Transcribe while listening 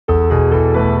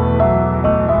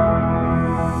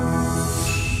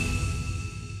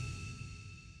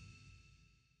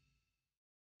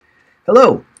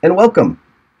Hello and welcome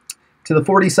to the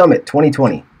 4D Summit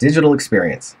 2020 Digital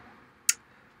Experience.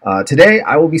 Today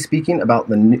I will be speaking about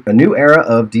a new era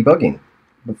of debugging.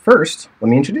 But first, let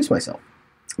me introduce myself.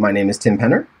 My name is Tim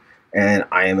Penner, and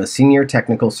I am a Senior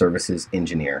Technical Services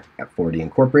Engineer at 4D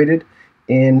Incorporated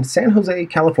in San Jose,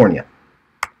 California.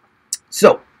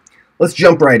 So, let's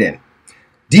jump right in.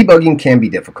 Debugging can be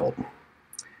difficult.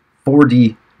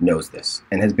 4D knows this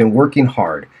and has been working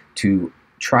hard to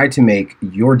try to make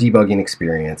your debugging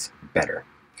experience better.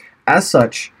 As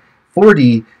such,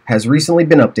 4D has recently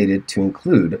been updated to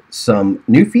include some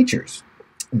new features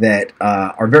that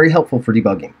are very helpful for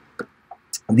debugging.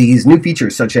 These new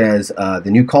features, such as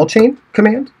the new call chain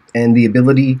command and the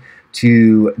ability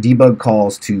to debug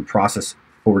calls to process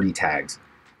 4D tags,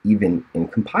 even in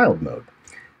compiled mode,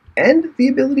 and the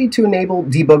ability to enable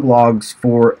debug logs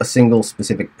for a single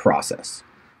specific process.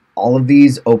 All of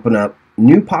these open up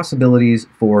new possibilities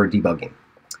for debugging.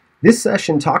 This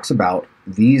session talks about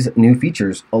these new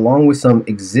features along with some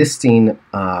existing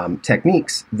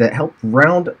techniques that help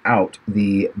round out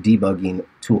the debugging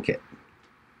toolkit.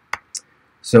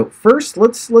 So first,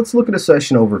 let's look at a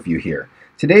session overview here.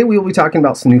 Today we will be talking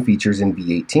about some new features in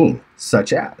V18,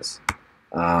 such as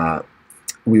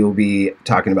we will be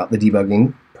talking about the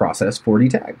debugging process 4D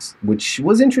tags, which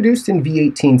was introduced in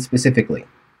V18 specifically.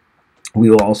 We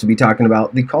will also be talking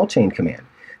about the call chain command.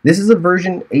 This is a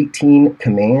version 18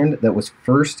 command that was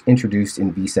first introduced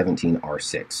in V17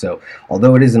 R6. So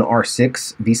although it is an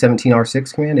R6, V17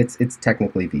 R6 command, it's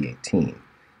technically V18.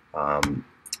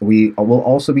 We will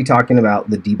also be talking about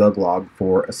the debug log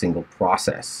for a single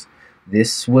process.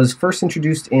 This was first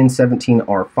introduced in 17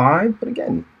 R5, but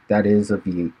again, that is a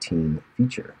V18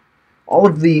 feature. All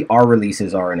of the R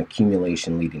releases are an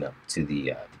accumulation leading up to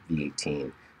the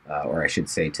V18. Or I should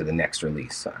say to the next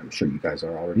release. I'm sure you guys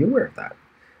are already aware of that.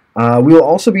 We will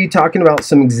also be talking about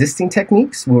some existing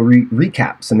techniques. We'll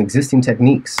recap some existing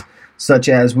techniques, such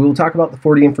as we will talk about the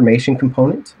 4D information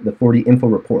component, the 4D info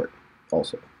report,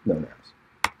 also known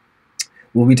as.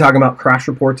 We'll be talking about crash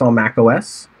reports on Mac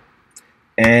OS,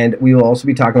 and we will also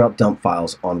be talking about dump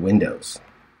files on Windows.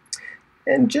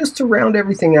 And just to round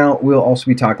everything out, we'll also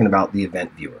be talking about the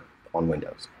event viewer on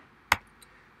Windows.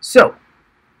 So,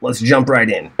 let's jump right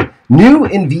in. New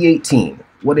in V18.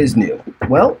 What is new?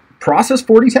 Well, process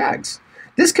 4D tags.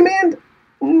 This command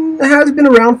has been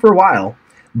around for a while,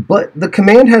 but the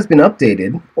command has been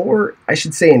updated, or I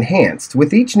should say enhanced,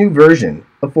 with each new version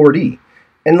of 4D.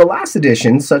 And the last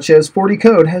edition, such as 4D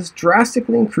code, has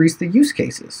drastically increased the use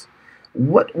cases.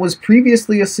 What was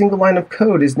previously a single line of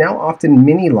code is now often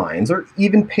many lines or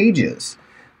even pages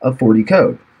of 4D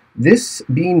code. This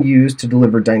being used to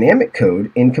deliver dynamic code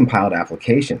in compiled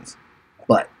applications.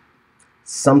 But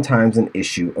sometimes an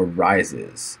issue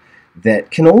arises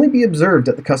that can only be observed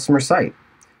at the customer site.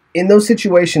 In those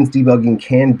situations, debugging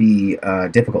can be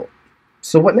difficult.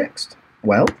 So what next?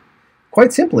 Well,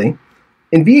 quite simply,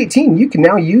 in V18, you can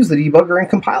now use the debugger in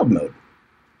compiled mode.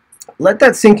 Let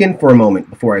that sink in for a moment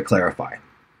before I clarify.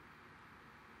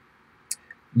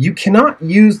 You cannot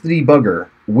use the debugger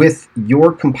with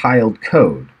your compiled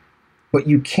code, but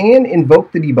you can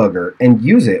invoke the debugger and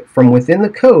use it from within the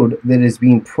code that is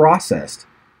being processed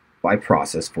by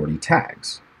process 4D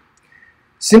tags.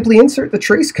 Simply insert the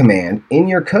trace command in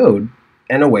your code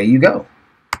and away you go.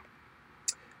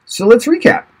 So let's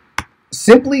recap.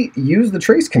 Simply use the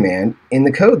trace command in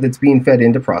the code that's being fed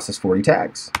into process 4D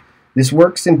tags. This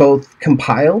works in both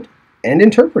compiled and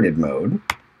interpreted mode,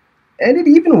 and it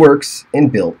even works in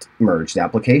built merged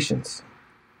applications.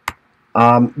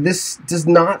 This does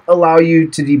not allow you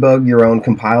to debug your own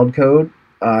compiled code.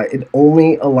 It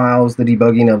only allows the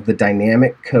debugging of the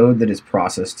dynamic code that is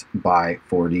processed by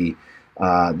 4D,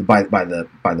 by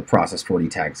the process 4D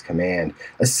tags command.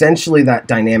 Essentially, that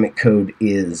dynamic code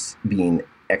is being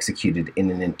executed in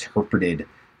an interpreted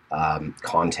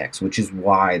context, which is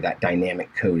why that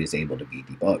dynamic code is able to be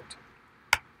debugged.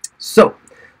 So,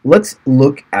 let's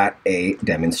look at a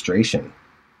demonstration.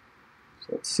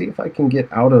 So let's see if I can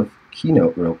get out of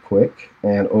Keynote real quick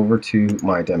and over to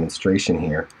my demonstration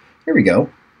here. Here we go.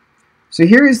 So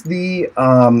here is the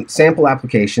sample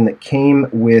application that came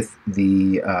with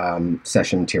the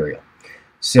session material.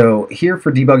 So here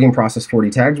for debugging process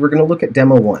 4D tags, we're going to look at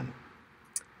demo 1.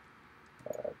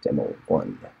 Demo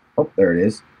 1. Oh, there it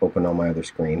is. Open on my other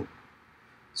screen.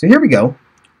 So here we go.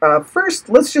 First,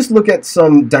 let's just look at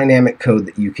some dynamic code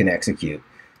that you can execute.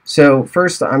 So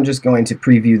first, I'm just going to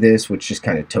preview this, which just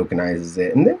kind of tokenizes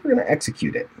it, and then we're going to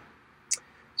execute it.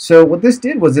 So what this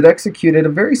did was it executed a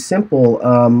very simple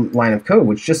line of code,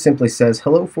 which just simply says,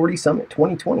 "Hello 4D Summit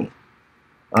 2020."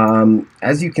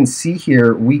 As you can see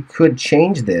here, we could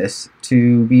change this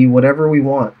to be whatever we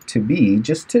want to be,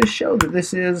 just to show that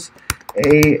this is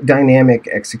a dynamic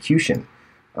execution.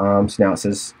 So now it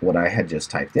says what I had just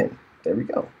typed in. There we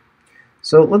go.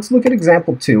 So let's look at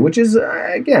example 2, which is,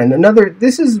 again,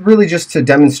 this is really just to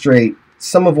demonstrate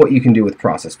some of what you can do with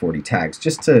process 40 tags,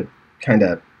 just to kind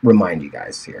of remind you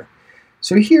guys here.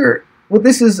 So here, well,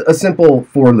 this is a simple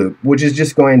for loop, which is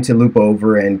just going to loop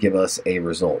over and give us a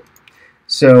result.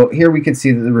 So here we can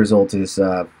see that the result is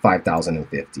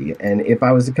 5050. And if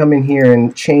I was to come in here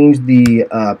and change the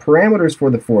parameters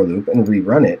for the for loop and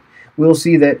rerun it, we'll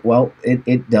see that, well,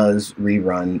 it does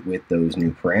rerun with those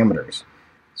new parameters.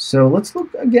 So let's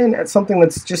look again at something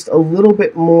that's just a little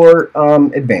bit more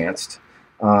advanced.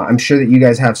 I'm sure that you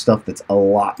guys have stuff that's a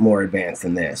lot more advanced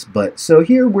than this. But so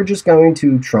here we're just going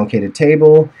to truncate a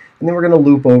table, and then we're going to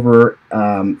loop over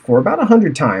for about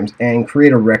 100 times and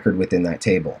create a record within that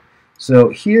table. So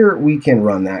here we can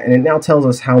run that, and it now tells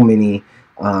us how many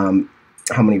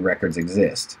records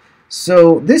exist.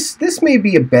 So this may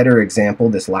be a better example,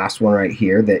 this last one right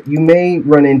here, that you may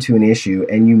run into an issue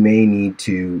and you may need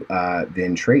to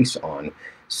then trace on.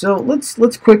 So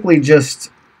let's quickly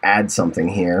just add something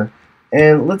here,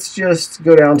 and let's just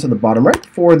go down to the bottom right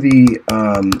before the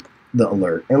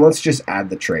alert, and let's just add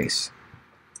the trace.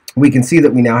 We can see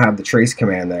that we now have the trace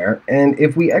command there, and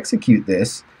if we execute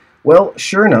this, well,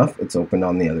 sure enough, it's opened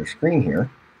on the other screen here.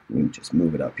 Let me just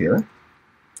move it up here.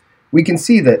 We can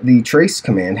see that the trace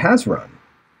command has run.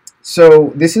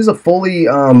 So this is a fully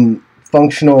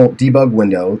functional debug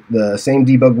window, the same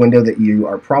debug window that you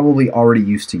are probably already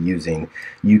used to using.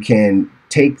 You can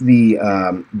take the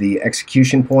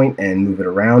execution point and move it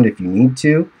around if you need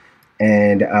to.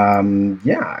 And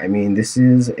yeah, I mean, this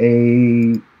is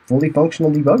a fully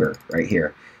functional debugger right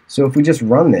here. So if we just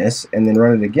run this and then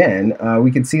run it again,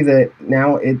 we can see that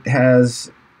now it has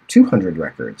 200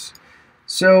 records.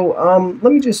 So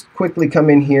let me just quickly come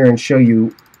in here and show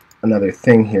you another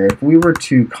thing here. If we were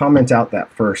to comment out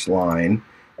that first line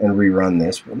and rerun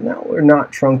this, well, now we're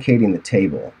not truncating the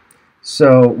table.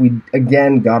 So we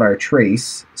again got our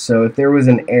trace. So if there was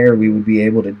an error, we would be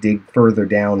able to dig further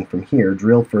down from here,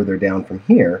 drill further down from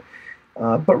here.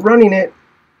 But running it,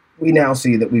 we now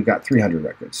see that we've got 300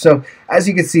 records. So as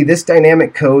you can see, this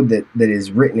dynamic code that is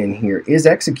written in here is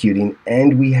executing,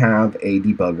 and we have a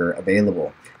debugger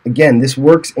available. Again, this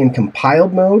works in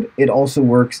compiled mode. It also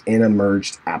works in a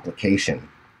merged application.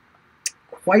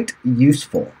 Quite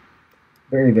useful.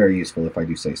 Very, very useful, if I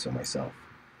do say so myself.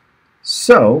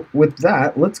 So with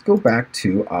that, let's go back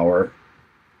to our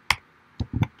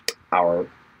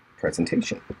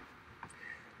presentation.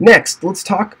 Next, let's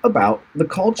talk about the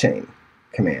call chain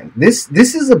command. This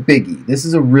is a biggie. This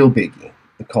is a real biggie,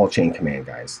 the call chain command,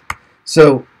 guys.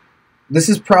 So this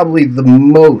is probably the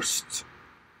most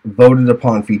voted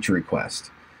upon feature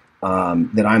request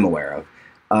that I'm aware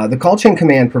of. The call chain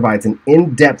command provides an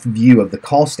in-depth view of the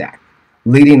call stack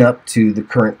leading up to the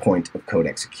current point of code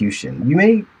execution. You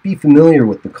may be familiar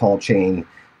with the call chain.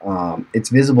 It's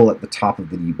visible at the top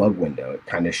of the debug window. It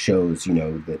kind of shows, you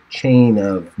know, the chain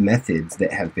of methods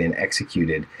that have been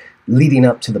executed leading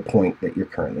up to the point that you're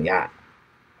currently at.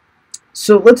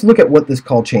 So let's look at what this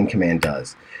call chain command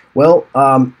does. Well,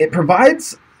 it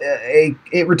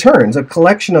returns a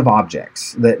collection of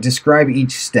objects that describe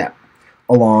each step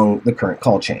along the current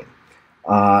call chain.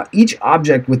 Each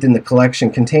object within the collection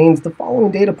contains the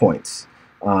following data points.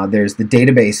 There's the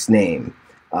database name,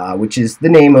 which is the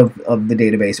name of the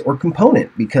database or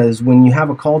component, because when you have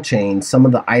a call chain, some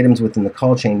of the items within the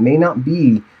call chain may not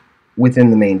be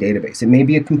within the main database. It may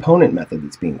be a component method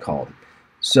that's being called.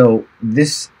 So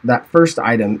that first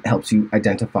item helps you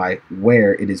identify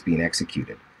where it is being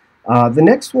executed. The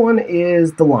next one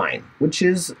is the line, which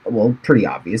is, well, pretty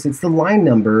obvious. It's the line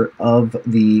number of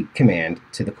the command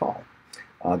to the call.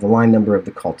 The line number of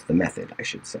the call to the method, I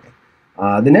should say.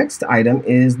 The next item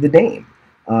is the name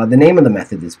of the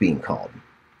method that's being called.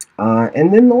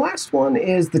 And then the last one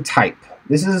is the type.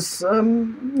 This is,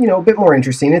 you know, a bit more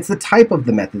interesting. It's the type of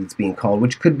the method that's being called,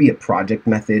 which could be a project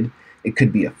method. It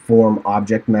could be a form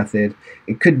object method.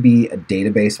 It could be a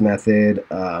database method,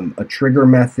 a trigger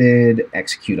method,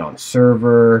 execute on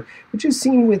server, which is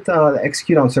seen with the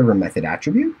execute on server method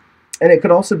attribute. And it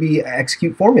could also be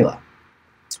execute formula,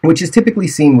 which is typically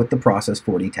seen with the process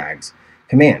 40 tags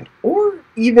command, or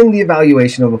even the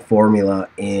evaluation of a formula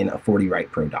in a 40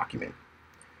 write pro document.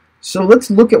 So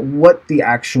let's look at what the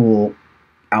actual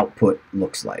output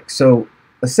looks like. So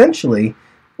essentially,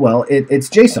 well, it's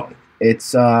JSON.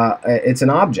 It's an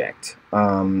object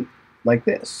like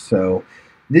this. So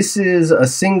this is a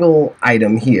single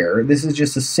item here. This is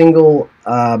just a single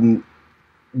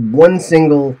one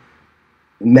single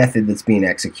method that's being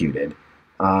executed.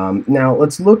 Now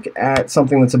let's look at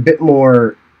something that's a bit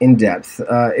more in depth.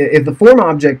 If the form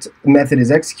object method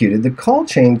is executed, the call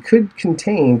chain could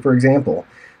contain, for example,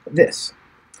 this.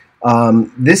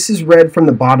 This is read from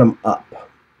the bottom up.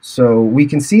 So we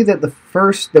can see that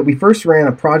we first ran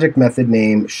a project method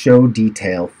named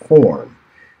showDetailForm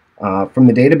from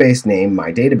the database name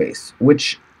myDatabase,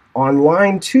 which on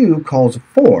line 2 calls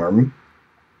form.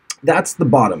 That's the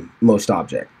bottommost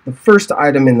object, the first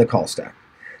item in the call stack.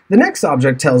 The next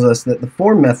object tells us that the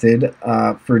form method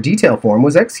for detail form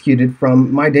was executed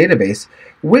from myDatabase,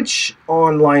 which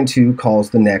on line 2 calls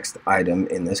the next item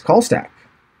in this call stack.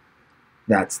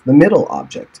 That's the middle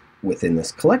object within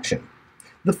this collection.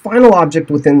 The final object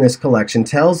within this collection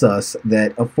tells us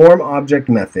that a form object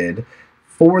method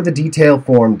for the detail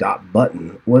form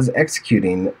 .button was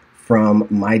executing from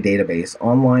myDatabase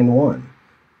on line 1.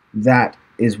 That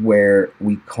is where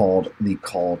we called the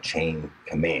call chain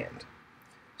command.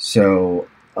 So,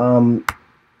 let's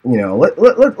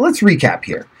recap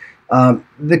here.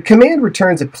 The command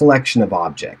returns a collection of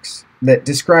objects that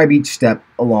describe each step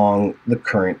along the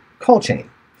current call chain.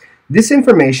 This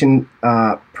information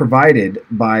provided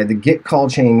by the get call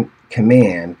chain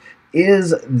command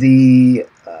is the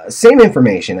same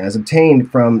information as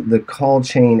obtained from the call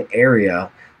chain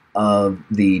area of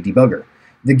the debugger.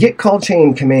 The get call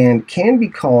chain command can be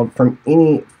called from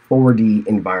any 4D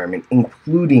environment,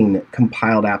 including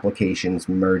compiled applications,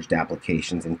 merged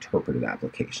applications, interpreted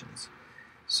applications.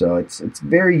 So it's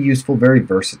very useful, very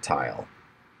versatile.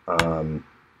 I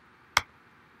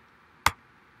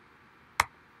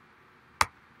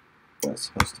was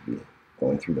supposed to be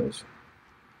going through those.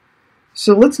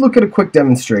 So let's look at a quick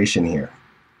demonstration here.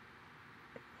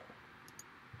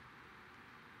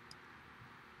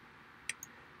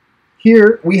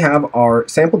 Here we have our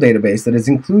sample database that is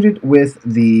included with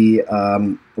the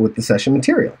session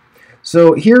material.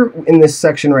 So here in this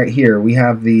section right here, we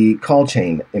have the call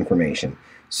chain information.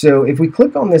 So if we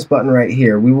click on this button right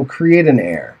here, we will create an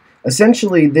error.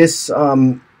 Essentially, this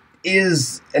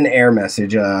is an error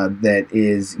message that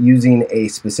is using a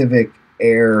specific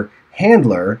error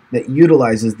handler that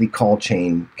utilizes the call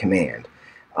chain command.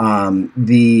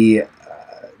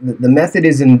 The method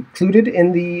is included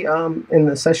in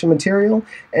the session material,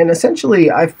 and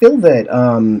essentially, I feel that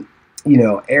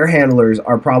error handlers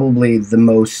are probably the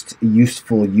most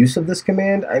useful use of this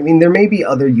command. I mean, there may be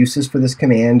other uses for this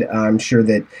command. I'm sure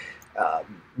that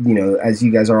as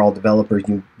you guys are all developers,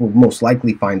 you will most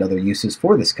likely find other uses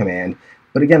for this command.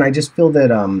 But again, I just feel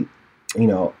that an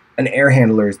error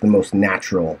handler is the most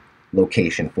natural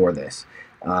location for this.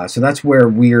 So that's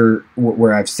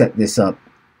where I've set this up,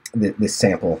 this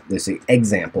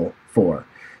example for.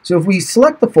 So if we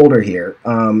select the folder here,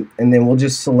 and then we'll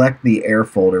just select the error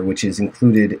folder, which is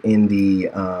included in the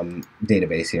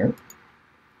database here.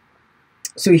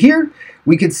 So here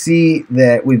we could see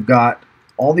that we've got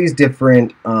all these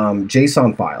different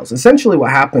JSON files. Essentially, what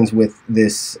happens with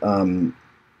this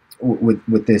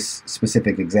with this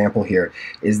specific example here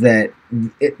is that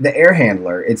the error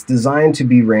handler, it's designed to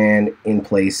be ran in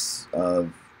place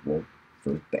of, well,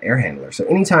 for the error handler. So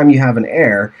anytime you have an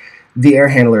error, the error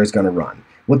handler is going to run.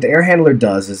 What the error handler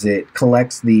does is it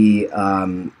collects the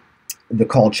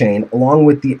call chain along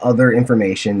with the other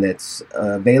information that's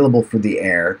available for the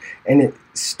error, and it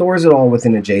stores it all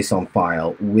within a JSON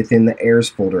file within the errors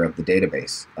folder of the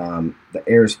database. The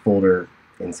errors folder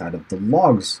inside of the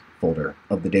logs folder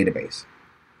of the database.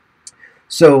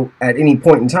 So at any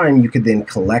point in time, you could then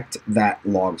collect that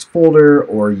logs folder,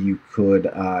 or you could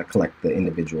collect the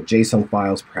individual JSON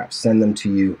files, perhaps send them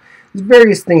to you. There's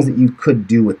various things that you could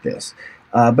do with this.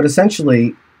 But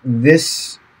essentially,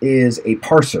 this is a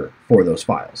parser for those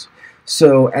files.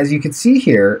 So as you can see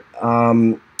here,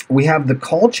 we have the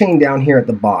call chain down here at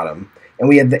the bottom, and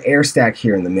we have the error stack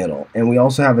here in the middle, and we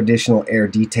also have additional error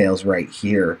details right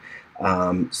here.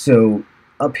 So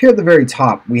up here at the very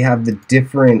top, we have the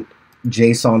different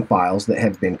JSON files that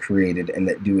have been created and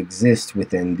that do exist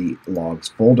within the logs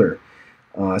folder.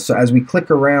 So as we click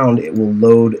around, it will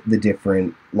load the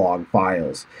different log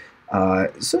files.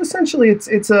 So essentially,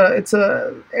 it's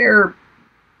a error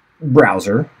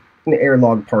browser, an error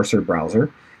log parser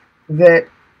browser that,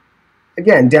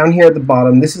 again, down here at the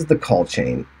bottom, this is the call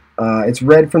chain. It's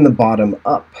read from the bottom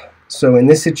up. So in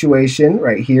this situation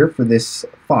right here for this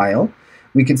file,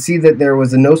 we could see that there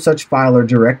was a no such file or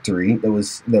directory that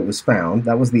was found.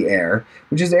 That was the error,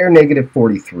 which is error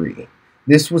 -43.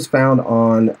 This was found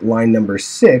on line number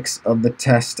 6 of the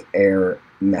test error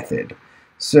method.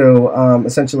 So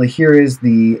essentially, here is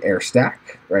the error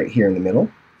stack right here in the middle.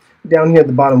 down here at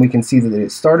the bottom we can see that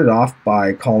it started off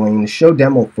by calling show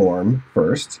demo form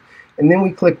first, and then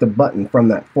we clicked a button from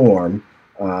that form,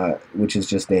 which is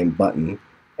just named button,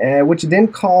 which then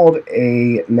called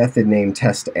a method named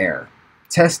test error.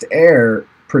 Test error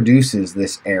produces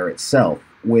this error itself,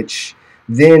 which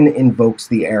then invokes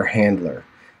the error handler.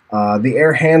 The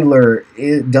error handler,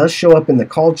 it does show up in the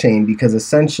call chain because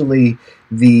essentially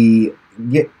the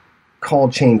get call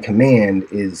chain command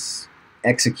is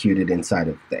executed inside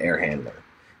of the error handler.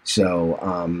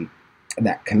 So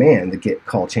that command, the get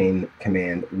call chain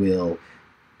command, will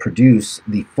produce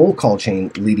the full call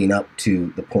chain leading up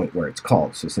to the point where it's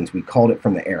called. So since we called it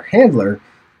from the error handler,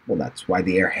 well, that's why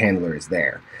the error handler is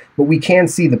there. But we can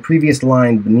see the previous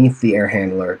line beneath the error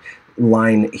handler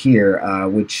line here,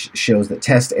 which shows that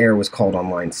test error was called on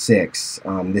line 6.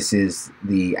 This is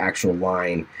the actual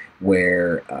line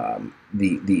where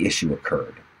the issue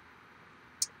occurred.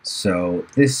 So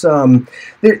this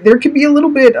there could be a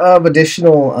little bit of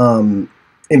additional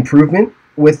improvement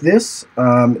with this.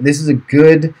 This is a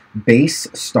good base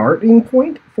starting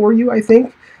point for you, I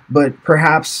think. But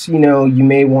perhaps, you know, you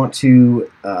may want to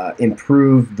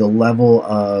improve the level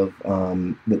of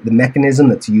the mechanism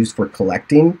that's used for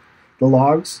collecting the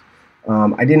logs.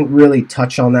 I didn't really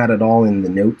touch on that at all in the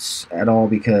notes at all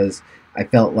because I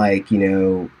felt like, you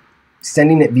know,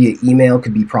 sending it via email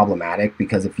could be problematic,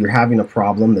 because if you're having a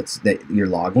problem that you're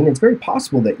logging, it's very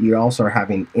possible that you also are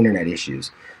having internet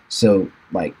issues. So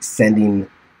like sending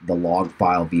the log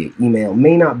file via email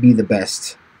may not be the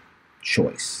best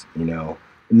choice, you know.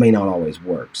 It may not always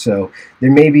work. So there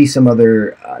may be some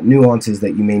other nuances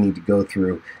that you may need to go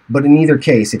through. But in either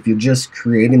case, if you're just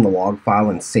creating the log file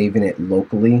and saving it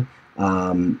locally,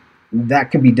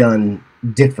 that can be done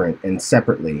different and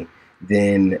separately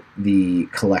than the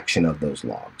collection of those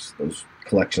logs. Those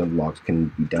collection of logs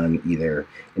can be done either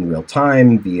in real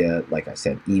time via, like I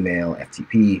said, email,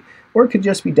 FTP, or it could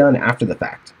just be done after the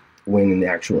fact when an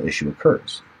actual issue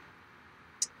occurs.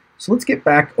 So let's get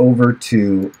back over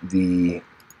to the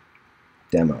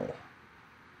demo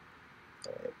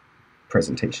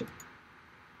presentation.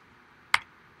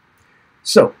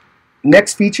 So,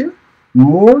 next feature,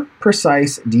 more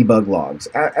precise debug logs.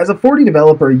 As a 4D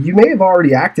developer, you may have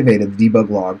already activated the debug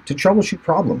log to troubleshoot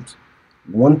problems.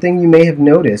 One thing you may have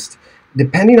noticed,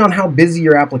 depending on how busy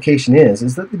your application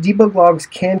is that the debug logs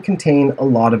can contain a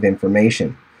lot of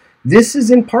information. This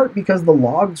is in part because the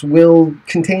logs will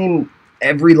contain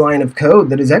every line of code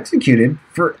that is executed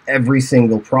for every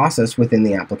single process within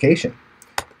the application.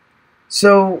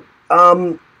 So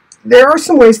there are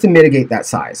some ways to mitigate that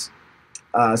size.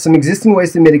 Some existing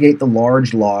ways to mitigate the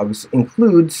large logs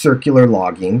include circular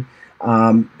logging.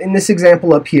 In this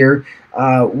example up here,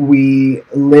 we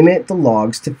limit the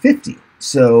logs to 50.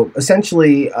 So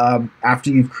essentially, after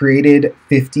you've created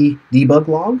 50 debug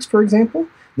logs, for example,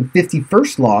 the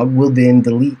 51st log will then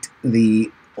delete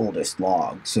the oldest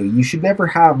log. So you should never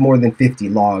have more than 50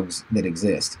 logs that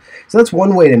exist. So that's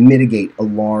one way to mitigate a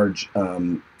large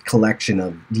collection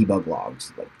of debug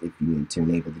logs, like if you need to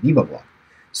enable the debug log.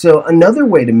 So another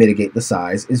way to mitigate the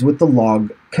size is with the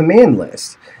log command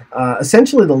list.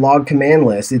 Essentially, the log command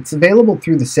list, it's available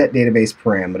through the set database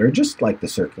parameter, just like the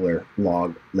circular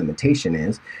log limitation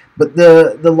is. But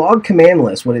the log command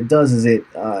list, what it does is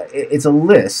it's a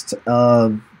list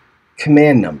of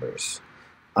command numbers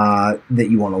that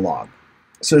you want to log.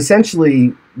 So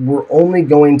essentially, we're only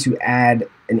going to add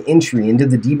an entry into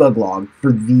the debug log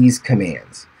for these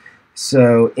commands.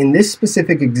 So in this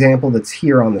specific example that's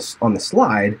here on the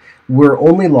slide, we're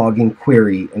only logging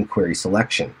query and query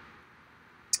selection.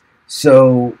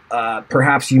 So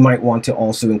perhaps you might want to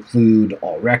also include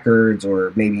all records,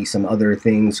 or maybe some other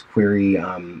things, query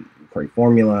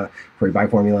formula, query by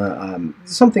formula,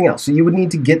 something else. So you would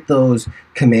need to get those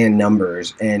command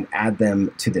numbers and add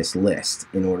them to this list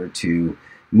in order to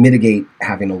mitigate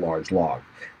having a large log.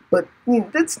 But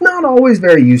that's not always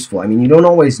very useful. I mean, you don't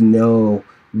always know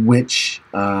which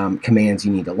commands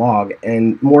you need to log,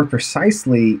 and more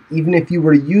precisely, even if you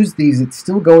were to use these, it's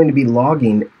still going to be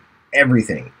logging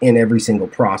everything in every single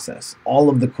process, all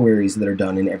of the queries that are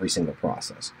done in every single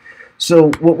process.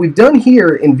 So what we've done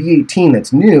here in V18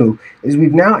 that's new is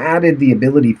we've now added the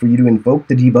ability for you to invoke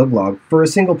the debug log for a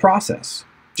single process.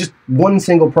 Just one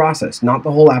single process, not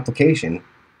the whole application,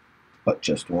 but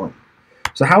just one.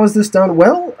 So how is this done?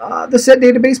 Well, the set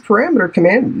database parameter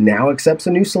command now accepts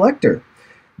a new selector.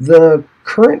 The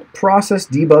current process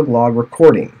debug log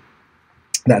recording,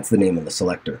 that's the name of the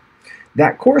selector.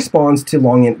 That corresponds to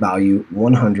long int value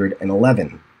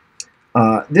 111.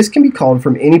 This can be called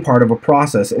from any part of a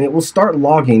process, and it will start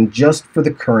logging just for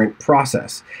the current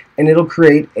process. And it'll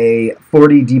create a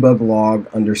 40 debug log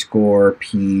underscore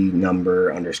p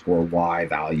number underscore y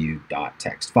value dot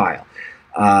text file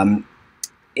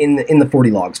in the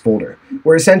 40 logs folder,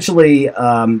 where essentially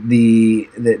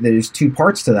there's two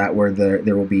parts to that, where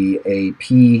there will be a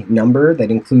p number that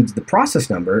includes the process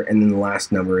number, and then the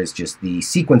last number is just the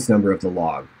sequence number of the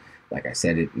log. Like I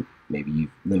said, maybe you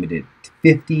limit it to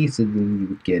 50, so then you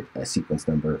would get a sequence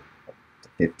number to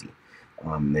 50,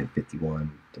 then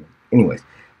 51. Anyways,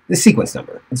 the sequence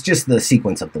number. It's just the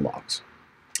sequence of the logs.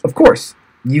 Of course,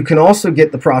 you can also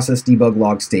get the process debug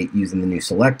log state using the new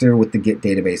selector with the get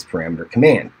database parameter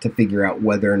command to figure out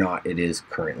whether or not it is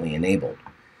currently enabled.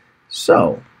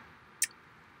 So,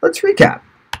 let's recap.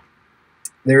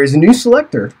 There is a new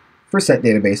selector for set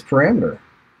database parameter.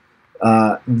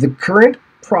 The current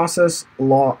process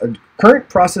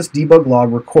debug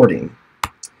log recording.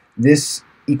 This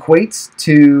equates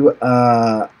to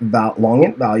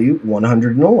longint value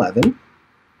 111,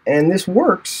 and this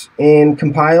works in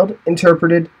compiled,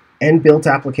 interpreted, and built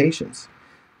applications.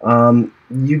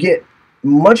 You get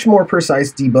much more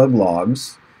precise debug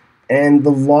logs, and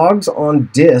the logs on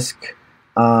disk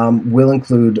will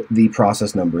include the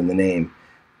process number in the name.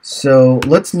 So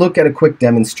let's look at a quick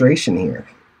demonstration here.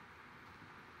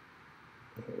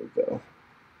 Here we go.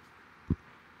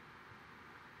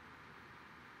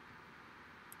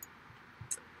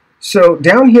 So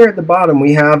down here at the bottom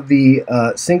we have the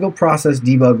single process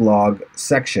debug log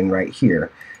section right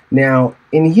here. Now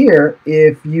in here,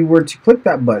 if you were to click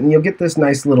that button, you'll get this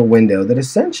nice little window that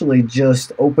essentially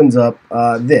just opens up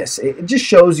this. It just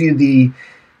shows you the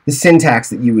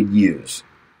syntax that you would use.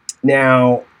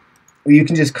 Now you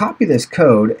can just copy this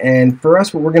code, and for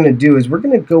us what we're going to do is we're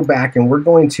going to go back and we're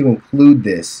going to include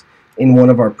this in one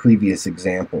of our previous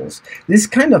examples. This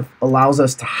kind of allows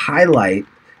us to highlight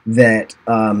that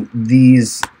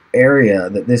this area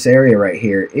right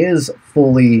here is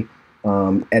fully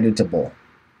editable.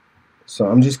 So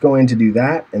I'm just going to do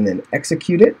that and then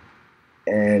execute it,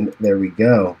 and there we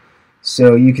go.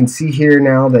 So you can see here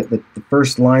now that the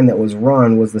first line that was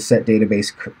run was the set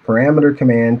database parameter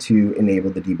command to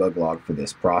enable the debug log for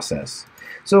this process.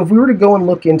 So if we were to go and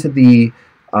look into the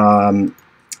I'm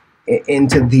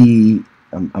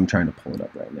trying to pull it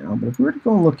up right now, but if we were to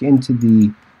go and look into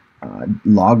the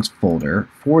logs folder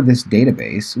for this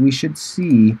database, we should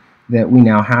see that we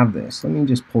now have this. Let me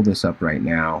just pull this up right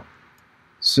now.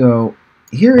 So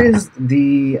here is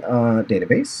the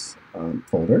database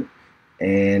folder,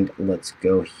 and let's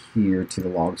go here to the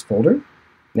logs folder.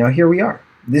 Now here we are.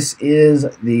 This is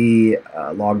the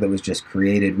log that was just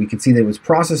created. We can see that it was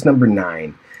process number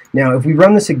 9. Now if we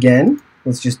run this again,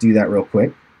 let's just do that real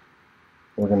quick.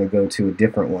 We're going to go to a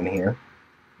different one here.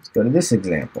 Let's go to this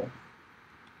example.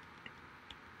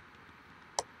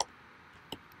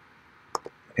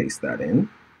 Paste that in,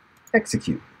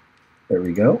 execute. There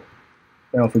we go.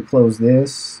 Now if we close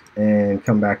this and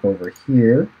come back over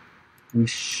here, we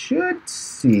should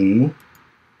see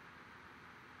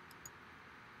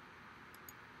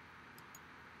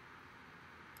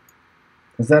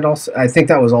I think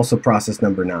that was also process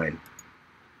number 9,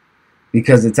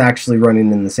 because it's actually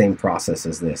running in the same process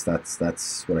as this.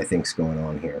 That's what I think is going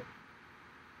on here.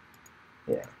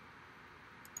 Yeah.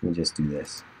 Let me just do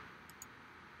this.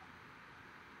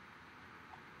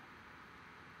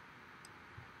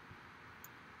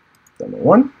 Demo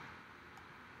 1.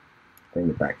 Bring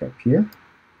it back up here.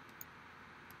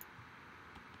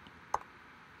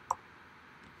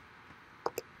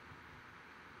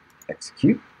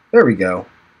 Execute. There we go.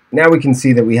 Now we can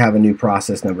see that we have a new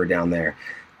process number down there.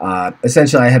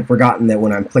 Essentially, I had forgotten that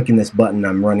when I'm clicking this button,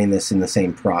 I'm running this in the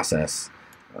same process.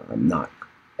 I'm not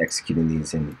executing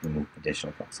these in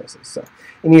additional processes. So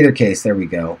in either case, there we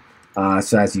go.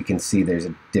 So as you can see, there's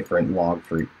a different log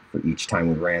for each time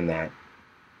we ran that,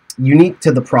 unique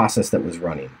to the process that was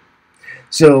running.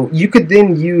 So you could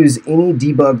then use any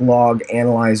debug log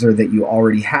analyzer that you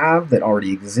already have, that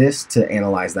already exists, to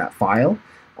analyze that file.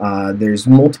 There's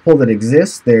multiple that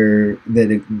exist. There's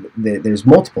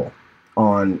multiple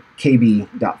on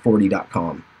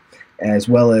kb.40.com, as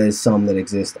well as some that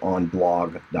exist on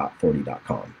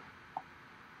blog.40.com.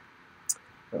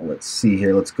 Let's see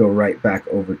here. Let's go right back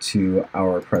over to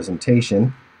our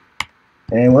presentation,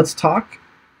 and let's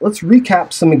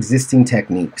recap some existing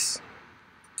techniques.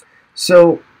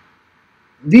 So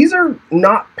these are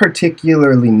not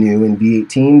particularly new in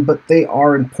V18, but they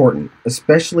are important,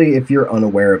 especially if you're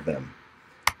unaware of them.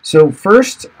 So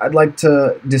first, I'd like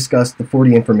to discuss the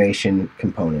 40 information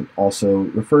component, also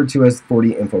referred to as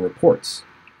 40 info reports.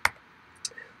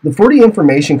 The 40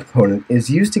 information component is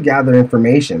used to gather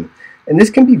information, and this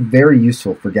can be very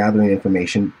useful for gathering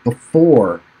information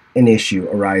before an issue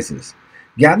arises.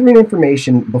 Gathering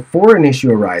information before an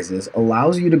issue arises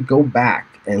allows you to go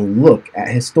back and look at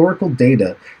historical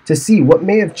data to see what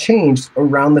may have changed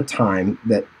around the time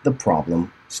that the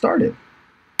problem started.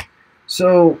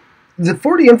 So the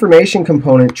 40 information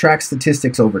component tracks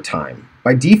statistics over time.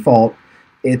 By default,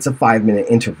 it's a 5-minute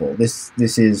interval. This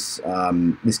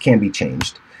can be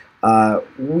changed.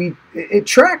 It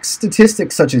tracks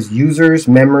statistics such as users,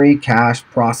 memory, cache,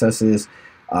 processes,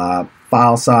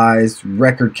 file size,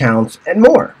 record counts, and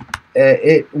more.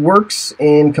 It works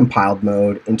in compiled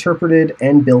mode, interpreted,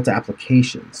 and built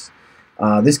applications.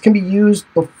 This can be used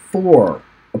before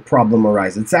a problem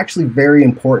arises. It's actually very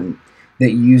important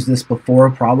that you use this before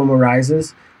a problem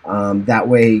arises. That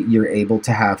way you're able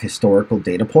to have historical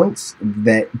data points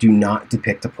that do not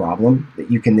depict a problem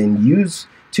that you can then use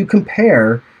to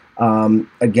compare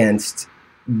against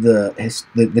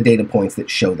the data points that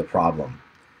show the problem.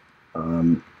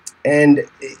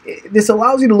 This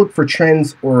allows you to look for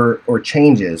trends or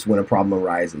changes when a problem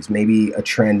arises. Maybe a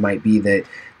trend might be that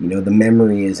the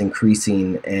memory is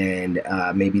increasing and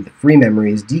maybe the free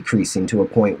memory is decreasing to a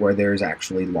point where there's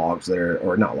actually logs that are,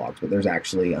 or not logs, but there's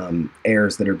actually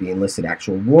errors that are being listed,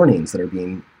 actual warnings that are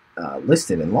being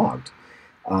listed and logged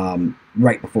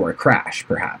right before a crash,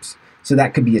 perhaps. So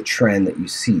that could be a trend that you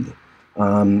see.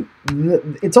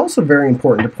 It's also very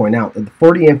important to point out that the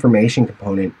 40 information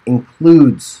component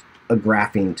includes a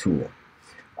graphing tool.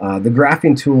 The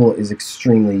graphing tool is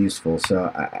extremely useful,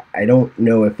 so I don't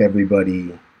know if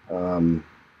everybody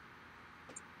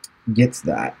gets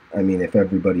that. I mean, if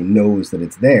everybody knows that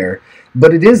it's there,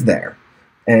 but it is there,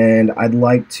 and I'd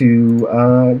like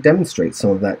to demonstrate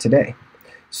some of that today.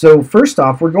 So first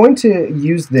off, we're going to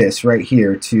use this right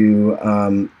here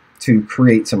to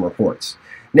create some reports.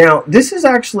 Now, this is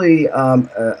actually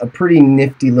a pretty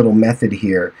nifty little method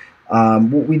here.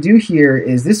 What we do here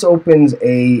is this opens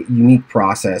a unique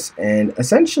process, and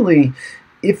essentially,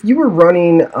 if you were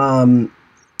running on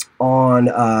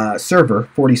server,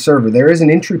 40 server, there is an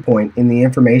entry point in the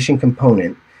information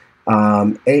component,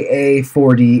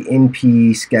 AA40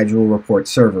 NP schedule report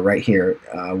server right here,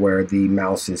 where the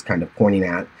mouse is kind of pointing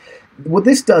at. What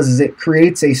this does is it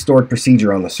creates a stored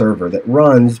procedure on the server that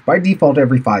runs by default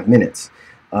every 5 minutes.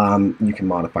 You can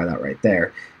modify that right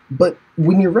there. But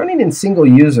when you're running in single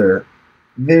user,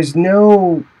 there's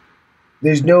no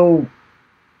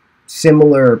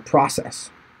similar process.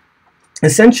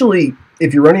 Essentially,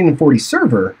 if you're running in 40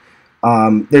 server,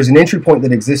 there's an entry point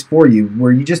that exists for you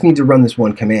where you just need to run this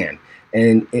one command,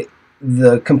 and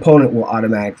the component will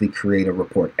automatically create a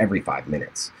report every 5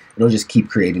 minutes. It'll just keep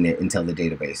creating it until the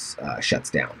database shuts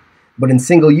down. But in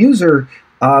single user,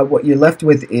 what you're left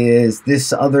with is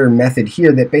this other method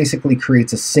here that basically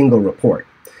creates a single report.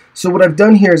 So what I've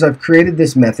done here is I've created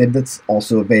this method that's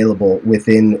also available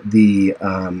within the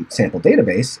sample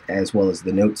database, as well as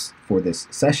the notes for this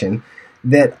session,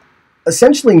 that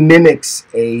essentially mimics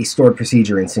a stored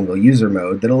procedure in single user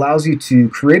mode that allows you to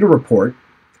create a report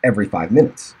every 5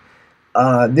 minutes.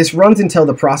 This runs until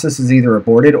the process is either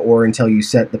aborted or until you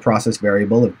set the process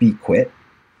variable of bquit.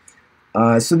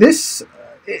 So this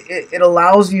it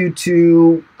allows you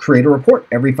to create a report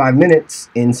every 5 minutes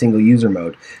in single user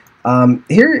mode.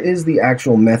 Here is the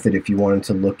actual method if you wanted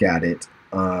to look at it.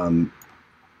 The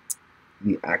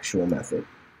actual method.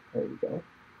 There we go.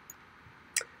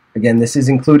 Again, this is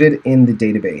included in the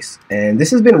database, and this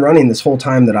has been running this whole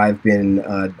time that I've been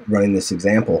running this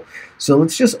example. So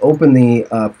let's just open the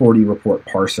 40 report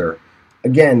parser.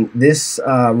 Again, this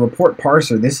report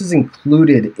parser, this is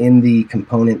included in the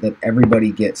component that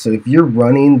everybody gets. So if you're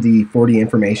running the 40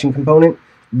 information component,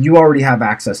 you already have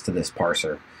access to this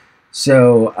parser.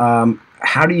 So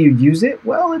how do you use it?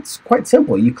 Well, it's quite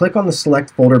simple. You click on the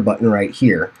select folder button right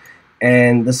here,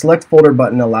 and the select folder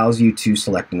button allows you to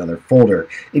select another folder.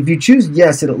 If you choose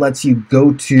yes, it lets you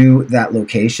go to that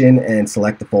location and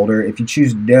select the folder. If you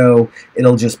choose no,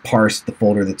 it'll just parse the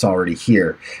folder that's already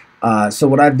here. So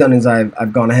what I've done is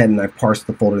I've gone ahead and I've parsed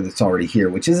the folder that's already here,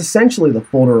 which is essentially the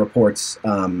folder reports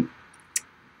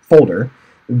folder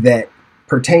that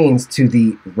pertains to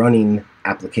the running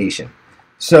application.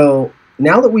 So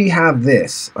now that we have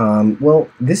this, well,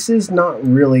 this is not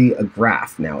really a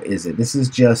graph now, is it? This is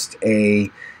just a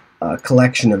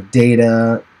collection of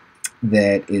data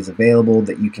that is available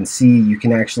that you can see. You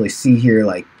can actually see here,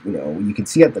 like, you can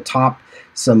see at the top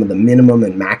some of the minimum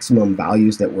and maximum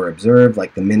values that were observed,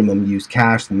 like the minimum used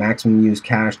cache, the maximum used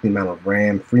cache, the amount of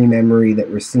RAM, free memory that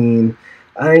we're seeing.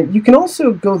 You can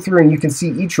also go through and you can see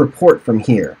each report from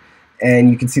here. and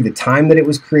you can see the time that it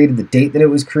was created, the date that it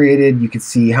was created. You can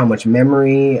see how much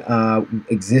memory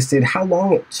existed, how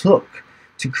long it took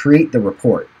to create the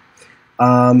report.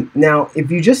 Now,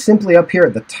 if you just simply up here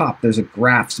at the top, there's a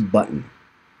graphs button.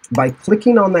 By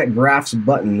clicking on that graphs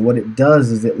button, what it does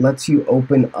is it lets you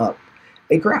open up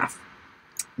a graph.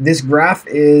 This graph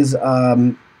is,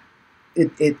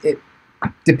 it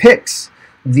depicts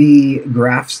the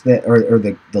graphs that, or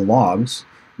the logs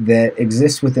that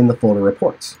exist within the folder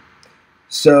reports.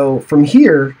 So from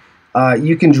here,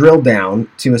 you can drill down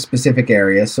to a specific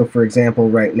area. So for example,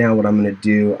 right now what I'm going to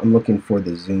do, I'm looking for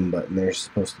the zoom button. There's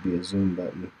supposed to be a zoom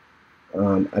button.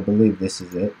 I believe this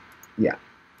is it. Yeah,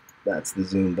 that's the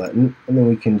zoom button. And then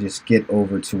we can just get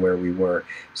over to where we were.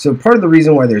 So part of the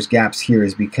reason why there's gaps here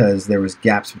is because there was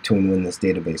gaps between when this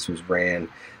database was ran.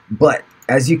 But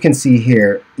as you can see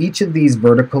here, each of these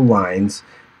vertical lines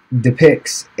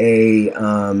depicts a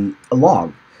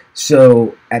log.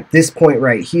 So at this point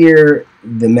right here,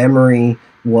 the memory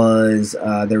was,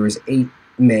 there was 8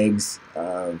 megs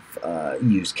of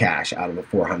used cache out of a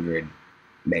 400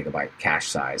 megabyte cache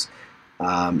size.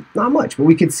 Not much, but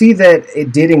we could see that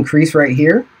it did increase right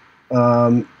here.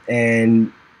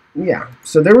 And yeah,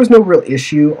 so there was no real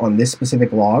issue on this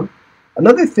specific log.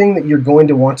 Another thing that you're going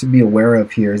to want to be aware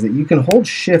of here is that you can hold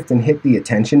shift and hit the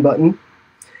attention button.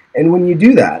 And when you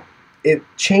do that, it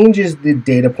changes the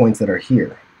data points that are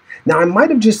here. Now, I might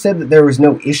have just said that there was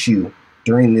no issue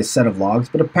during this set of logs,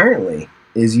 but apparently,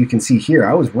 as you can see here,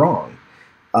 I was wrong.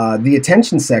 The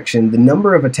attention section, the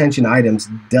number of attention items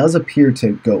does appear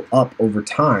to go up over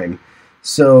time.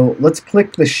 So let's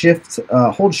click the shift,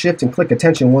 hold shift and click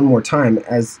attention one more time.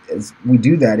 As we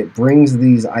do that, it brings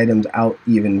these items out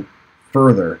even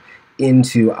further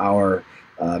into our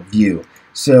view.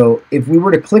 So if we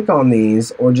were to click on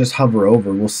these or just hover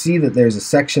over, we'll see that there's a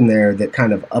section there that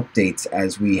kind of updates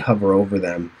as we hover over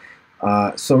them.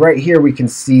 So right here we can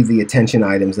see the attention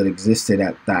items that existed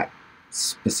at that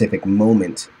specific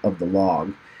moment of the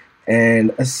log.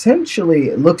 And essentially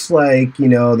it looks like, you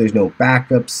know, there's no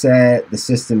backup set. The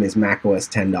system is macOS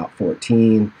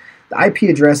 10.14. The IP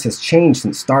address has changed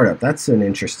since startup. That's an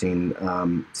interesting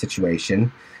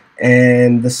situation.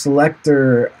 And the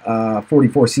selector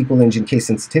 44 SQL engine case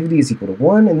sensitivity is equal to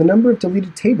 1, and the number of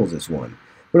deleted tables is 1.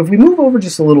 But if we move over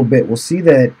just a little bit, we'll see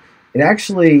that it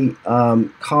actually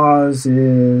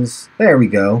causes, there we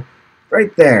go,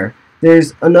 right there.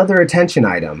 There's another attention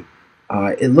item.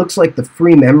 It looks like the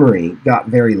free memory got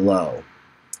very low.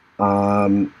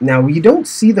 Now, you don't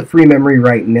see the free memory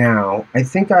right now. I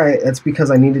think that's because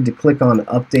I needed to click on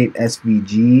Update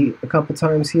SVG a couple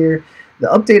times here. The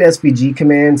Update SVG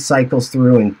command cycles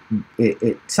through, and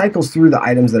it cycles through the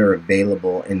items that are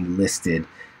available and listed.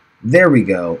 There we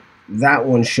go. That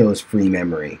one shows free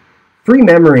memory. Free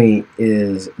memory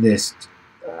is this,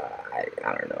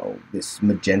 I don't know, this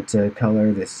magenta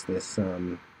color, this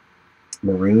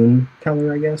maroon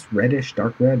color, I guess, reddish,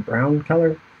 dark red, brown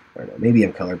color. I don't know, maybe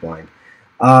I'm colorblind.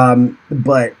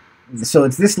 But so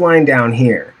it's this line down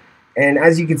here, and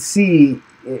as you can see,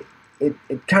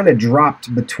 it kind of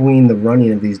dropped between the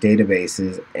running of these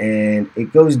databases, and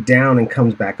it goes down and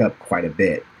comes back up quite a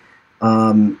bit.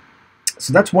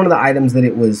 So that's one of the items that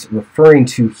it was referring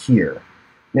to here.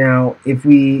 Now, if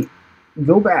we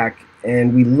go back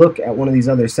and we look at one of these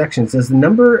other sections, does the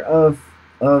number of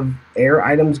error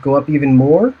items go up even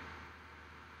more?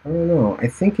 I don't know. I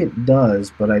think it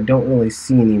does, but I don't really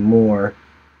see any more.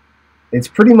 It's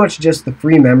pretty much just the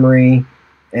free memory.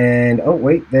 And oh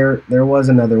wait, there was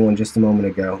another one just a moment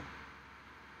ago.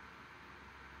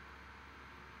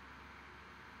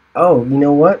 Oh, you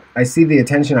know what? I see the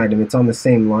attention item. It's on the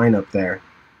same line up there.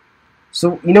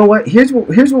 So you know what? Here's what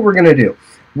we're gonna do.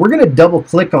 We're gonna double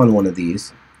click on one of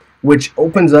these, which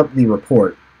opens up the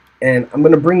report. And I'm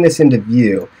gonna bring this into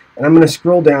view, and I'm gonna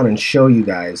scroll down and show you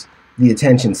guys the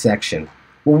attention section.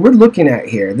 What we're looking at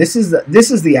here, this is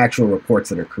the actual reports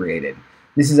that are created.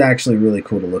 This is actually really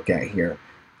cool to look at here.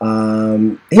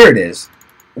 Here it is.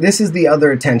 This is the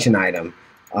other attention item.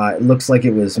 It looks like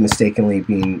it was mistakenly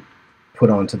being put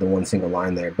onto the one single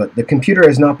line there, but the computer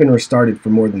has not been restarted for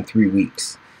more than 3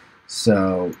 weeks.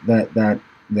 So that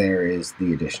there is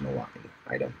the additional line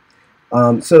item.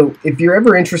 So if you're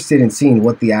ever interested in seeing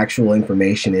what the actual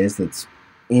information is that's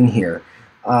in here,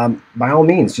 by all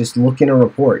means, just look in a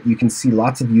report. You can see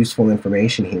lots of useful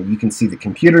information here. You can see the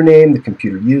computer name, the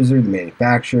computer user, the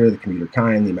manufacturer, the computer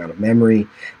kind, the amount of memory.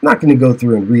 I'm not going to go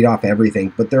through and read off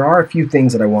everything, but there are a few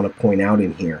things that I want to point out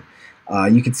in here.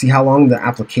 You can see how long the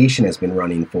application has been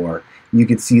running for. You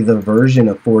can see the version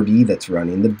of 4D that's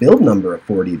running, the build number of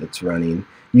 4D that's running.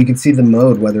 You can see the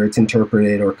mode, whether it's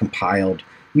interpreted or compiled.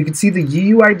 You can see the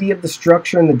UUID of the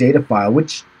structure and the data file,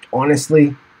 which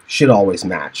honestly should always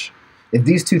match. If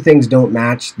these two things don't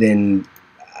match, then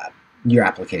your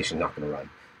application is not going to run.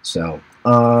 So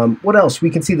what else? We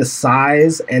can see the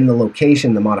size and the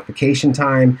location, the modification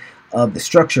time of the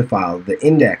structure file, the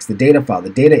index, the data file, the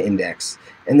data index,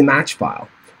 and the match file.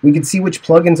 We can see which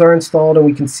plugins are installed, and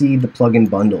we can see the plugin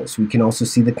bundles. We can also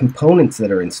see the components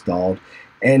that are installed,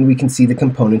 and we can see the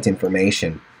component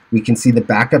information. We can see the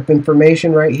backup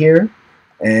information right here,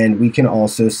 and we can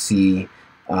also see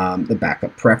the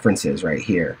backup preferences right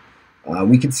here.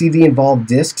 We can see the involved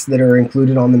disks that are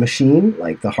included on the machine,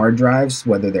 like the hard drives,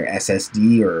 whether they're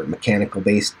SSD or mechanical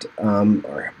based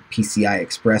or PCI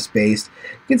Express based.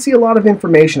 You can see a lot of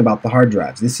information about the hard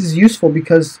drives. This is useful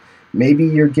because maybe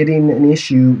you're getting an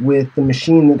issue with the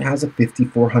machine that has a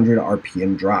 5400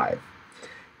 RPM drive.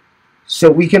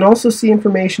 So we can also see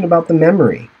information about the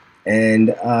memory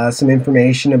and some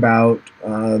information about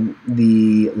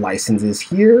the licenses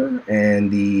here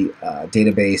and the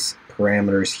database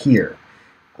parameters here.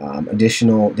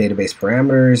 Additional database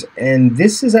parameters, and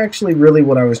this is actually really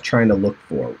what I was trying to look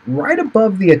for. Right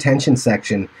above the attention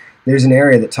section, there's an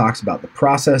area that talks about the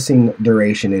processing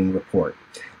duration in report.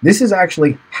 This is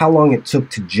actually how long it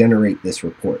took to generate this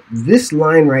report. This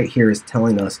line right here is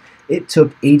telling us it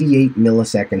took 88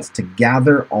 milliseconds to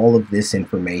gather all of this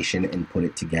information and put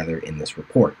it together in this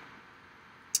report.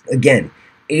 Again,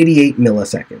 88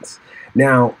 milliseconds.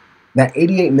 Now, that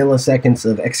 88 milliseconds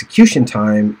of execution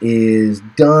time is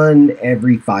done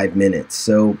every 5 minutes.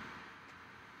 So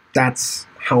that's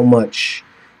how much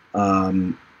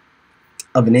of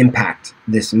an impact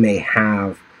this may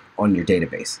have on your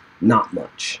database. Not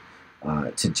much.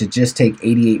 To just take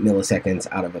 88 milliseconds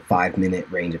out of a 5-minute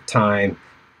range of time,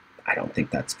 I don't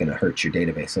think that's going to hurt your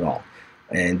database at all.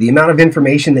 And the amount of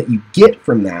information that you get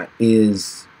from that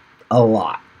is a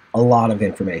lot of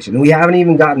information. And we haven't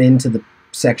even gotten into the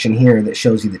section here that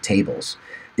shows you the tables.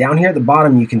 Down here at the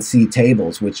bottom you can see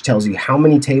tables, which tells you how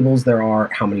many tables there are,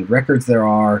 how many records there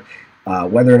are,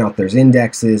 whether or not there's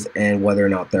indexes, and whether or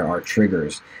not there are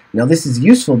triggers. Now this is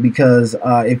useful because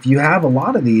if you have a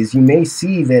lot of these, you may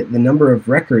see that the number of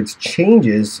records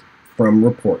changes from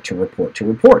report to report to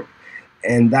report.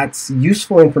 And that's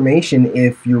useful information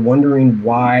if you're wondering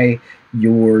why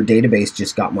your database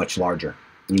just got much larger.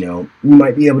 You know, you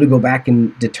might be able to go back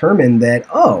and determine that,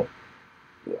 oh,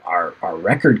 our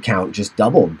record count just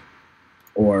doubled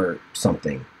or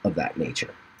something of that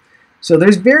nature. So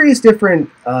there's various different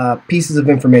pieces of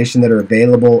information that are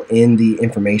available in the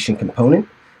information component.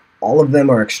 All of them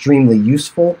are extremely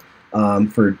useful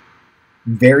for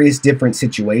various different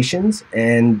situations,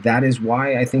 and that is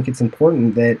why I think it's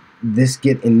important that this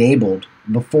get enabled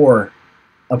before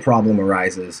a problem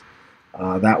arises.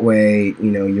 That way,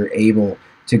 you know, you're able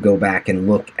to go back and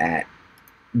look at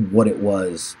what it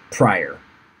was prior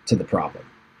to the problem.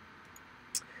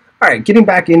 All right, getting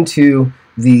back into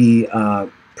the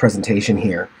presentation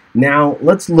here. Now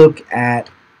let's look at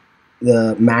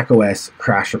the macOS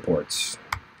crash reports.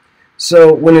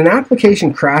 So when an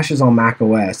application crashes on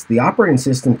macOS, the operating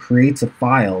system creates a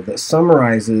file that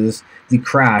summarizes the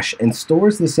crash and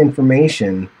stores this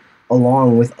information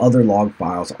along with other log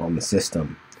files on the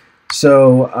system.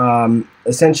 So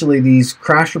essentially these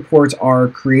crash reports are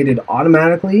created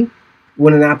automatically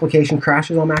when an application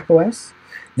crashes on macOS.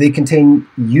 They contain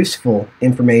useful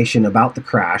information about the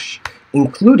crash,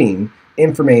 including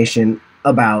information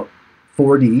about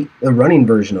 4D, the running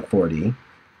version of 4D,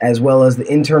 as well as the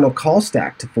internal call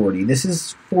stack to 4D. This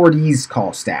is 4D's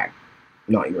call stack,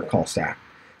 not your call stack.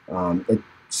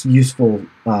 It's useful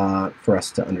for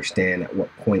us to understand at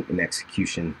what point in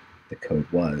execution the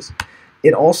code was.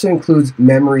 It also includes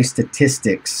memory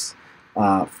statistics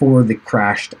for the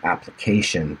crashed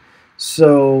application.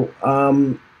 So,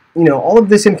 you know, all of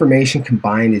this information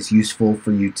combined is useful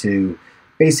for you to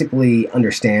basically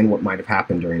understand what might have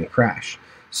happened during a crash.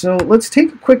 So let's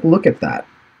take a quick look at that.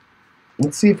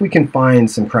 Let's see if we can find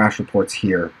some crash reports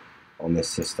here on this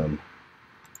system.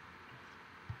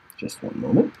 Just one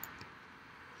moment.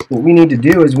 What we need to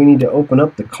do is we need to open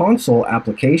up the console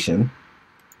application.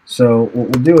 So what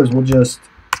we'll do is we'll just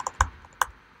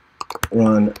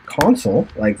run console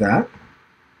like that.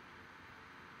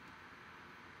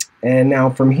 And now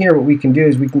from here what we can do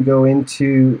is we can go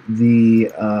into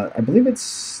the, I believe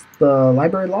it's the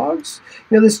library logs.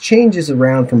 You know, this changes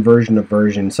around from version to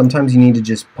version. Sometimes you need to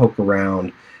just poke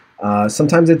around.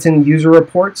 Sometimes it's in user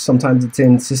reports, sometimes it's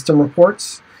in system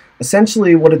reports.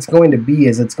 Essentially what it's going to be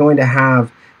is it's going to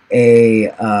have a,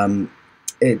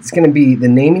 it's going to be, the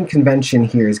naming convention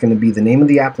here is going to be the name of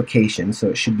the application, so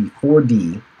it should be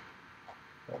 4D.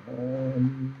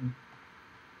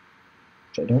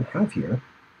 which I don't have here.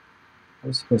 I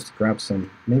was supposed to grab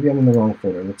some. Maybe I'm in the wrong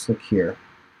folder. Let's look here.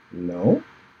 No.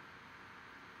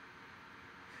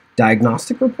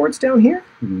 Diagnostic reports down here?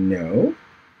 No.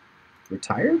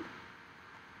 Retired?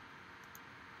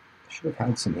 I should have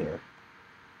had some here.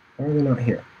 Why are they not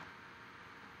here?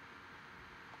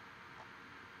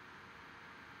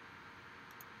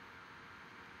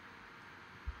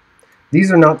 These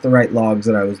are not the right logs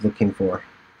that I was looking for.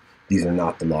 These are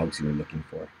not the logs you were looking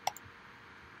for.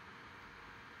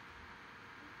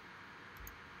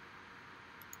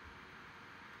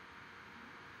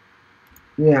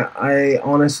 Yeah, I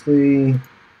honestly...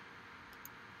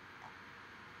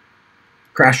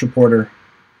 Crash reporter.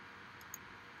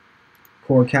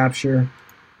 Core capture.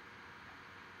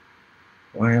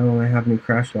 Why don't I have any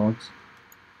crash logs?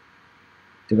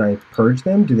 Did I purge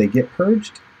them? Do they get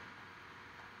purged?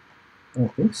 I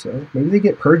don't think so. Maybe they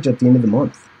get purged at the end of the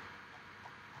month.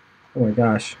 Oh my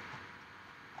gosh.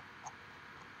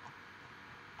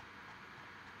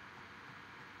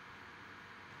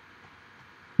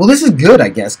 Well, this is good, I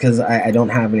guess, because I don't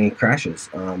have any crashes,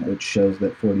 which shows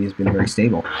that 40 has been very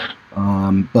stable.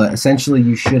 But essentially,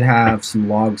 you should have some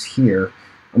logs here.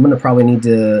 I'm going to probably need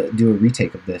to do a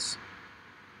retake of this.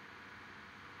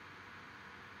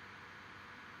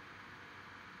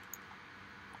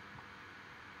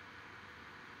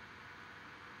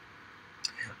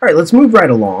 All right, let's move right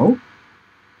along.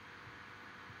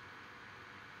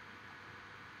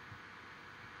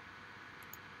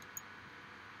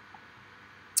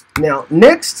 Now,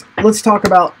 next, let's talk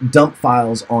about dump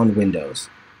files on Windows.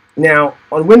 Now,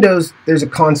 on Windows, there's a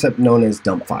concept known as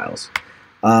dump files.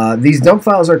 These dump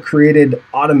files are created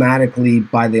automatically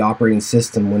by the operating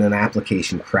system when an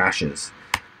application crashes.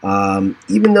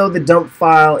 Even though the dump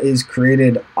file is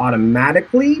created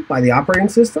automatically by the operating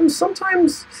system,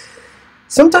 sometimes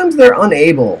they're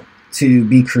unable to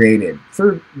be created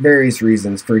for various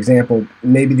reasons. For example,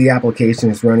 maybe the application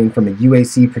is running from a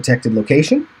UAC protected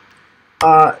location.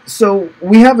 So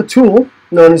we have a tool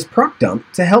known as procdump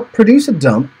to help produce a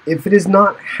dump if it is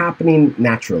not happening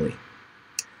naturally.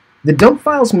 The dump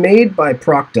files made by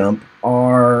procdump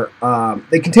are,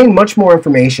 they contain much more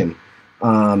information,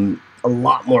 a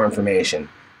lot more information.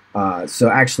 So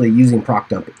actually using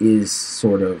procdump is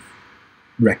sort of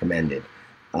recommended.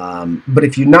 But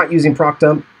if you're not using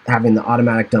procdump, having the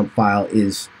automatic dump file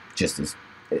is just as,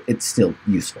 it's still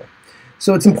useful.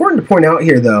 So it's important to point out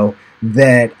here though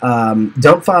that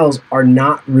dump files are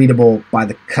not readable by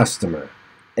the customer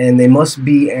and they must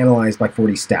be analyzed by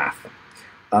 40 staff.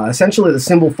 Essentially the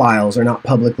symbol files are not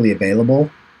publicly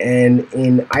available, and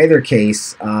in either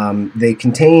case they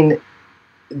contain,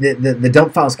 the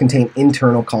dump files contain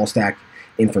internal call stack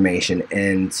information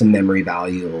and some memory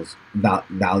values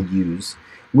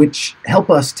which help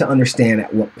us to understand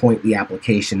at what point the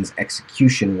application's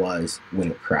execution was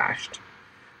when it crashed.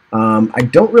 I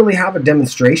don't really have a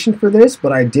demonstration for this,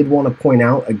 but I did want to point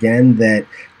out again that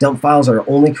dump files are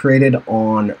only created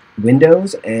on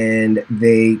Windows and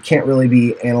they can't really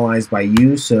be analyzed by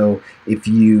you. So if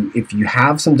you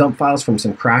have some dump files from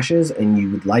some crashes and you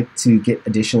would like to get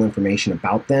additional information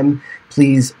about them,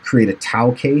 please create a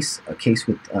TOW case, a case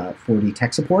with 4D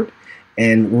tech support,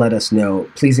 and let us know.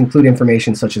 Please include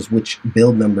information such as which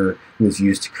build number was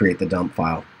used to create the dump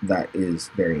file. That is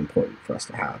very important for us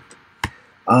to have.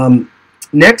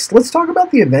 Next, let's talk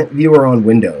about the event viewer on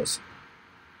Windows.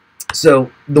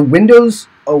 So the Windows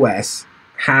OS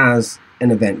has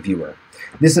an event viewer.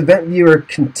 This event viewer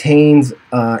contains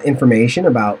information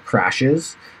about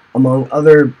crashes, among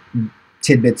other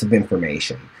tidbits of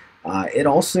information. It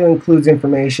also includes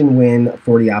information when a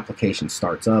 4D application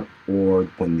starts up or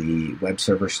when the web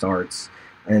server starts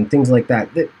and things like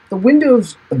that. The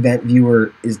Windows event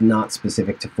viewer is not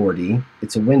specific to 4D.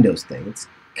 It's a Windows thing. It's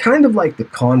kind of like the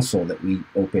console that we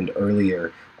opened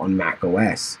earlier on Mac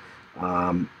OS,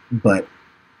 but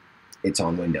it's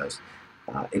on Windows.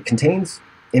 It contains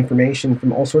information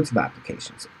from all sorts of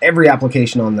applications. Every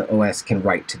application on the OS can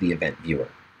write to the event viewer.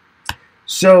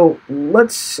 So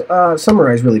let's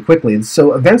summarize really quickly.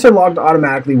 So events are logged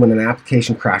automatically when an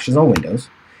application crashes on Windows,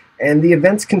 and the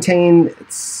events contain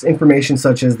information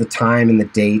such as the time and the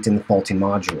date and the faulting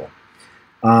module.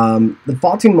 The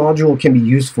faulting module can be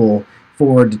useful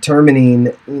for determining,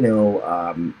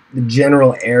 the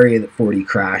general area that 4D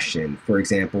crashed in. For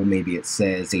example, maybe it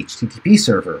says HTTP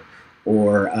server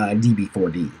or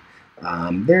DB4D.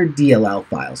 They're DLL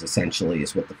files, essentially,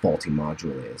 is what the faulting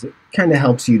module is. It kind of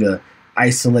helps you to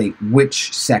isolate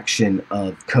which section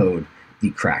of code the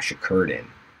crash occurred in.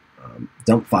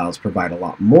 Dump files provide a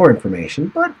lot more information,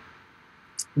 but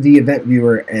the event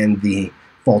viewer and the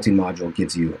faulting module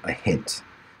gives you a hint.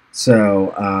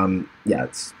 So yeah,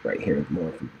 it's right here. More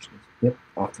information. Yep,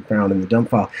 often found in the dump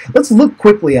file. Let's look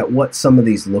quickly at what some of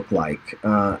these look like.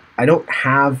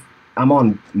 I'm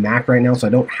on Mac right now, so I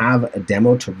don't have a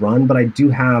demo to run, but I do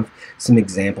have some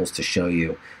examples to show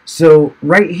you. So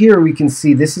right here we can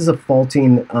see this is a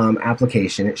faulting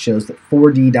application. It shows that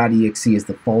 4d.exe is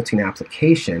the faulting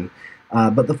application,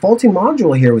 but the faulting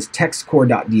module here was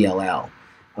textcore.dll.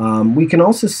 We can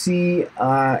also see,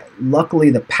 luckily,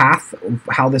 the path of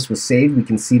how this was saved. We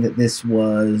can see that this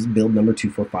was build number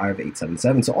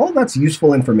 245877. So all that's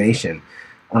useful information.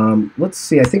 Let's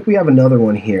see, I think we have another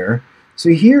one here. So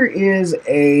here is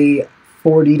a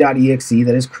 4d.exe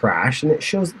that is crashed, and it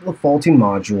shows that the faulting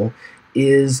module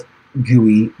is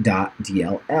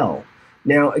GUI.dll.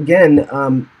 Now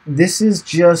again, this is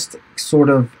just sort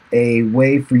of a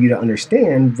way for you to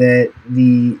understand that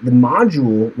the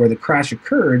module where the crash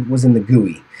occurred was in the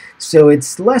GUI. So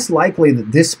it's less likely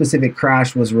that this specific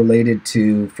crash was related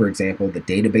to, for example, the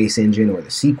database engine or the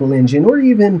SQL engine or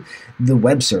even the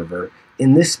web server.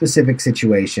 In this specific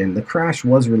situation, the crash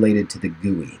was related to the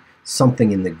GUI,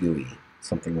 something in the GUI,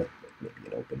 something with maybe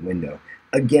an open window.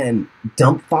 Again,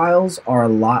 dump files are a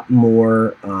lot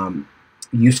more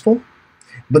useful,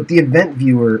 but the event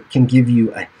viewer can give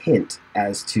you a hint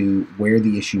as to where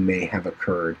the issue may have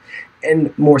occurred.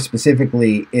 And more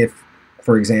specifically, if,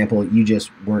 for example, you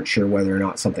just weren't sure whether or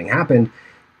not something happened,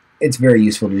 it's very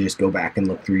useful to just go back and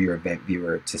look through your event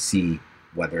viewer to see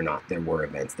whether or not there were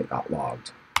events that got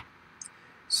logged.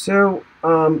 So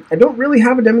I don't really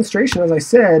have a demonstration, as I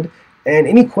said, and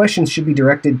any questions should be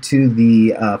directed to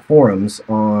the forums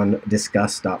on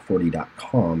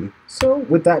discuss.40.com. So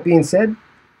with that being said,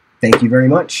 thank you very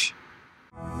much.